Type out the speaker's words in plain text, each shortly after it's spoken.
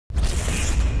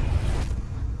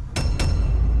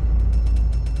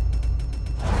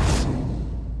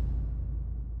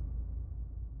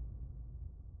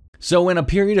So in a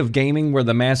period of gaming where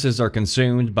the masses are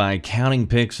consumed by counting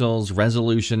pixels,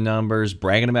 resolution numbers,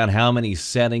 bragging about how many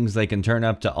settings they can turn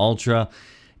up to ultra,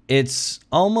 it's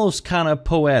almost kind of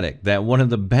poetic that one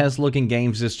of the best looking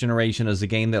games this generation is a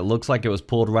game that looks like it was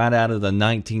pulled right out of the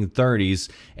 1930s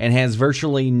and has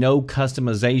virtually no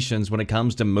customizations when it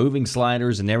comes to moving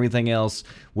sliders and everything else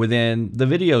within the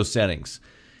video settings.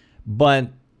 But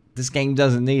this game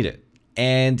doesn't need it.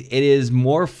 And it is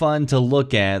more fun to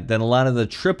look at than a lot of the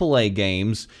AAA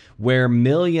games where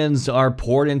millions are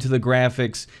poured into the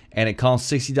graphics and it costs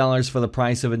 $60 for the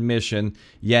price of admission.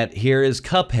 Yet here is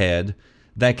Cuphead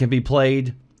that can be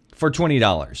played for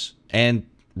 $20. And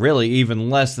really even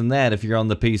less than that if you're on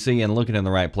the PC and looking in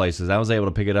the right places. I was able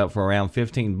to pick it up for around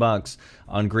 15 bucks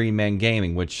on Green Man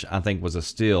Gaming, which I think was a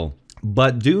steal.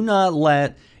 But do not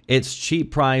let its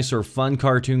cheap price or fun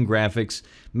cartoon graphics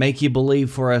make you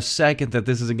believe for a second that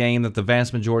this is a game that the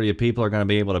vast majority of people are going to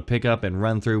be able to pick up and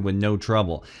run through with no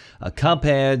trouble.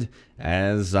 Cuphead,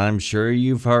 as I'm sure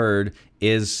you've heard,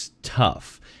 is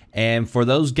tough. And for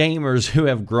those gamers who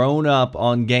have grown up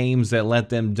on games that let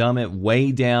them dumb it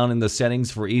way down in the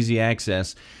settings for easy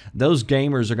access, those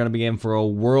gamers are going to be in for a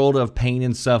world of pain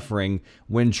and suffering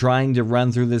when trying to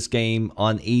run through this game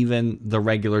on even the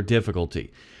regular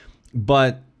difficulty.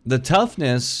 But the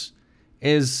toughness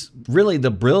is really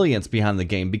the brilliance behind the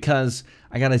game, because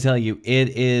I gotta tell you,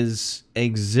 it is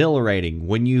exhilarating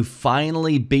when you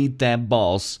finally beat that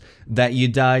boss that you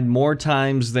died more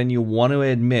times than you want to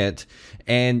admit.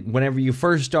 And whenever you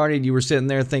first started, you were sitting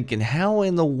there thinking, how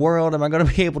in the world am I going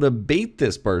to be able to beat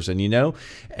this person, you know?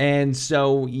 And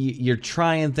so you're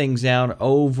trying things out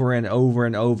over and over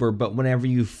and over, but whenever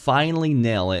you finally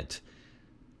nail it,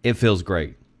 it feels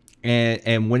great.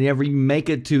 And whenever you make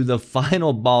it to the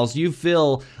final boss, you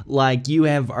feel like you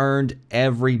have earned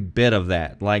every bit of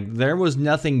that. Like there was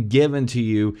nothing given to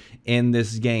you in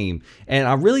this game. And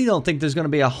I really don't think there's going to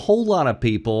be a whole lot of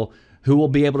people who will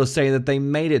be able to say that they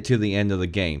made it to the end of the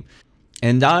game.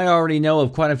 And I already know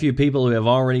of quite a few people who have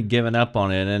already given up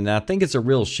on it. And I think it's a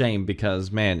real shame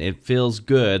because, man, it feels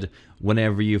good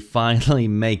whenever you finally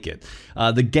make it.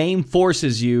 The game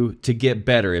forces you to get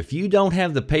better. If you don't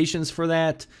have the patience for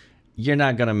that, you're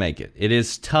not going to make it. It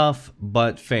is tough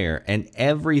but fair, and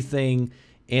everything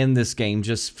in this game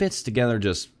just fits together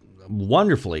just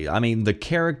wonderfully. I mean, the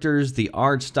characters, the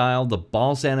art style, the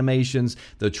boss animations,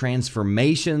 the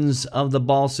transformations of the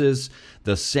bosses,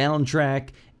 the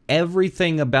soundtrack,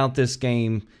 everything about this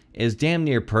game is damn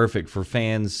near perfect for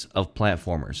fans of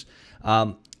platformers.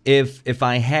 If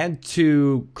I had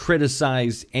to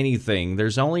criticize anything,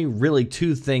 there's only really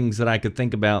two things that I could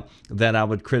think about that I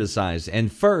would criticize.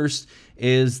 And first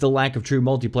is the lack of true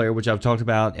multiplayer, which I've talked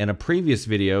about in a previous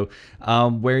video,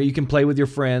 where you can play with your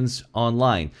friends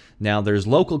online. Now, there's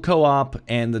local co-op,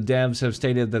 and the devs have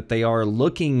stated that they are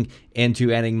looking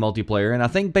into adding multiplayer. And I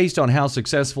think based on how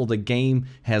successful the game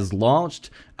has launched,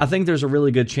 I think there's a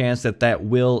really good chance that that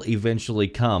will eventually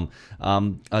come.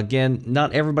 Again,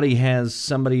 not everybody has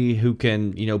somebody who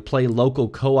can, you know, play local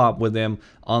co-op with them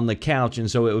on the couch, and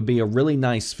so it would be a really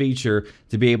nice feature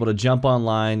to be able to jump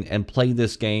online and play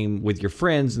this game with your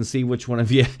friends and see which one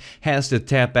of you has to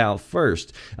tap out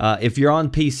first. If you're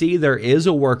on PC, there is a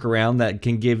workaround that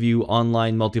can give you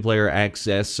online multiplayer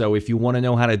access, so if you want to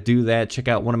know how to do that, check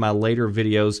out one of my later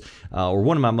videos, or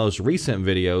one of my most recent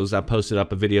videos. I posted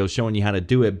up a video showing you how to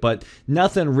do it, but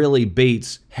nothing really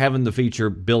beats having the feature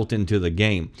built into the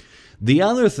game. The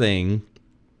other thing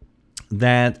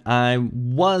that I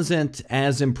wasn't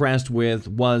as impressed with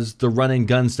was the run and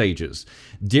gun stages.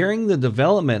 During the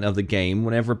development of the game,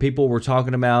 whenever people were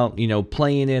talking about, you know,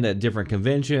 playing it at different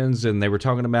conventions, and they were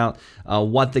talking about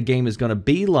what the game is going to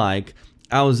be like,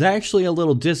 I was actually a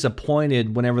little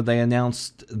disappointed whenever they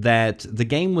announced that the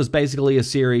game was basically a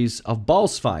series of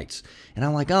boss fights. And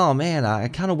I'm like, oh man, I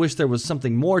kind of wish there was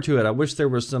something more to it. I wish there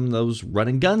was some of those run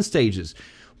and gun stages.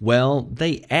 Well,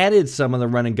 they added some of the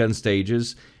run and gun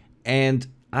stages, and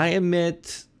I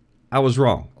admit I was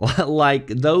wrong. Like,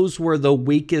 those were the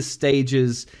weakest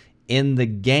stages in the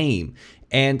game.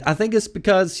 And I think it's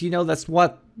because, you know, that's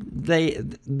what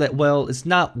well, it's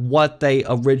not what they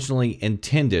originally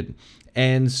intended.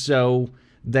 And so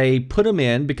they put them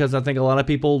in because I think a lot of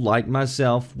people, like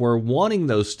myself, were wanting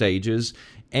those stages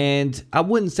And I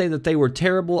wouldn't say that they were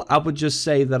terrible. I would just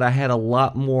say that I had a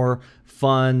lot more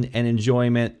fun and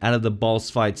enjoyment out of the boss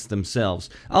fights themselves.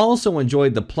 I also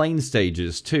enjoyed the plane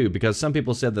stages too, because some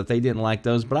people said that they didn't like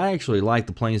those, but I actually liked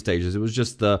the plane stages. It was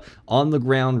just the on the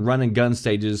ground run and gun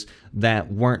stages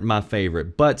that weren't my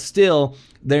favorite. But still,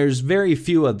 there's very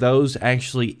few of those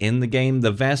actually in the game.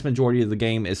 The vast majority of the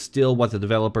game is still what the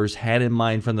developers had in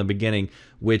mind from the beginning,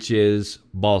 which is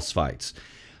boss fights.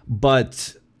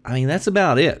 But I mean, that's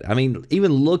about it. I mean,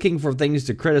 even looking for things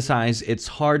to criticize, it's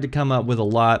hard to come up with a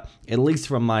lot, at least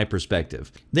from my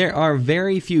perspective. There are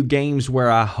very few games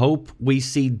where I hope we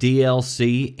see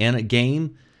DLC in a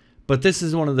game, but this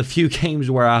is one of the few games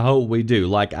where I hope we do.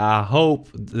 Like, I hope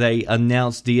they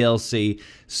announce DLC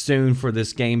soon for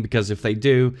this game, because if they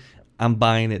do, I'm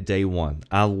buying it day one.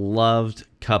 I loved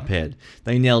Cuphead.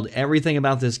 They nailed everything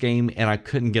about this game, and I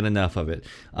couldn't get enough of it.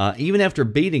 Even after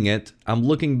beating it, I'm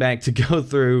looking back to go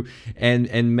through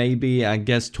and maybe, I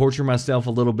guess, torture myself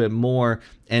a little bit more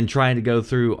and trying to go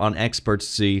through on expert to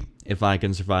see if I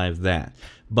can survive that.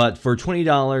 But for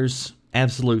 $20,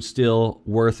 absolute still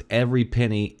worth every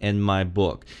penny in my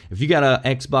book. If you got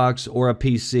an Xbox or a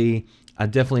PC, I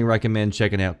definitely recommend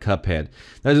checking out Cuphead.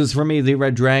 That is for me, the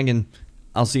Red Dragon.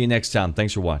 I'll see you next time.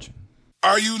 Thanks for watching.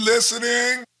 Are you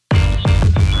listening?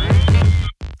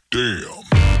 Damn.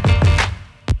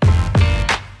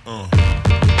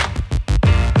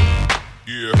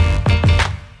 Yeah.